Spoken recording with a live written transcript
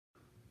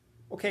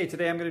Okay,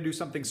 today I'm going to do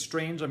something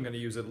strange. I'm going to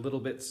use a little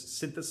bit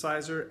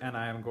synthesizer and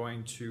I'm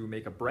going to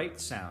make a bright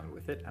sound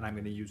with it, and I'm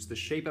going to use the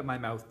shape of my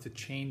mouth to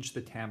change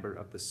the timbre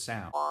of the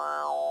sound.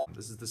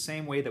 This is the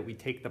same way that we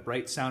take the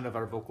bright sound of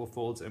our vocal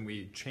folds and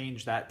we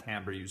change that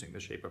timbre using the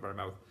shape of our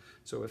mouth.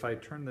 So if I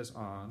turn this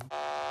on,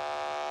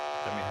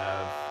 then we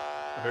have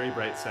a very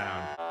bright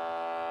sound.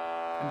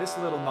 And this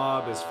little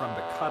knob is from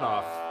the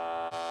cutoff.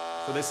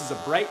 So this is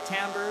a bright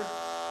timbre,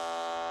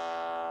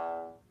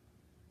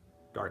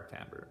 dark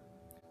timbre.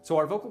 So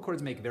our vocal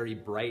cords make very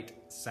bright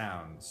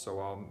sounds. So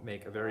I'll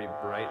make a very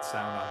bright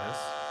sound on this.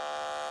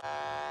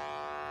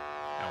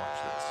 Now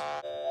watch this.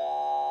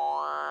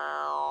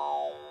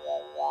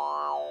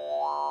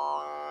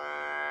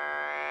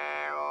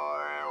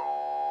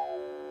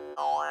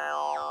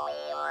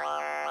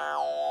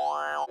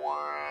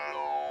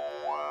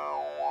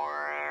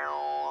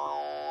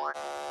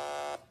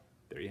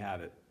 There you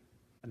have it.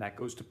 And that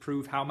goes to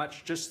prove how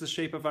much just the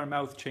shape of our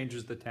mouth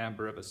changes the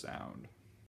timbre of a sound.